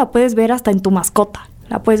empatía la puedes ver hasta en tu mascota,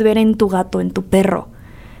 la puedes ver en tu gato, en tu perro.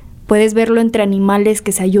 Puedes verlo entre animales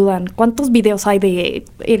que se ayudan. ¿Cuántos videos hay de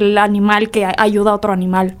el animal que ayuda a otro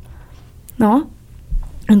animal? ¿No?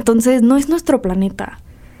 Entonces, no es nuestro planeta.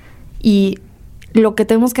 Y lo que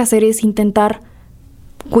tenemos que hacer es intentar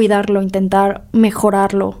cuidarlo, intentar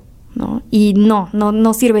mejorarlo, ¿no? Y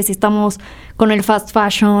no sirve si estamos con el fast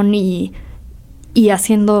fashion y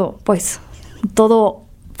haciendo, pues, todo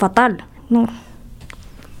fatal, ¿no?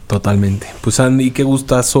 Totalmente. Pues, Andy, qué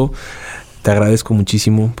gustazo. Te agradezco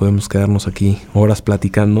muchísimo. Podemos quedarnos aquí horas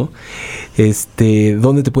platicando.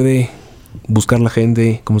 ¿Dónde te puede buscar la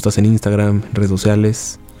gente? ¿Cómo estás en Instagram, en redes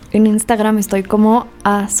sociales? En Instagram estoy como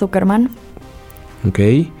Azúcarman. Ok.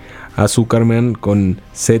 Azúcarman con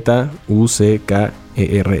ZUCKERMAN.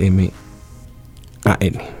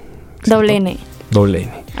 Doble N. Doble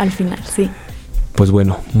N. Al final, sí. Pues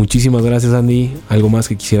bueno, muchísimas gracias, Andy. ¿Algo más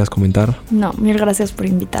que quisieras comentar? No, mil gracias por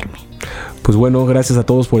invitarme. Pues bueno, gracias a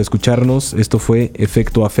todos por escucharnos. Esto fue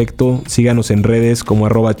Efecto Afecto. Síganos en redes como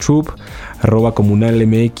 @troop,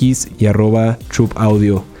 @comunalmx y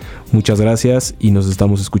 @troopaudio. Muchas gracias y nos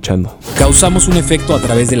estamos escuchando. Causamos un efecto a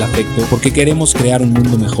través del afecto porque queremos crear un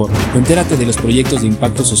mundo mejor. Entérate de los proyectos de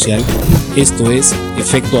impacto social. Esto es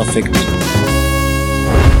Efecto Afecto.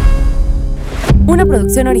 Una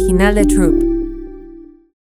producción original de Troop.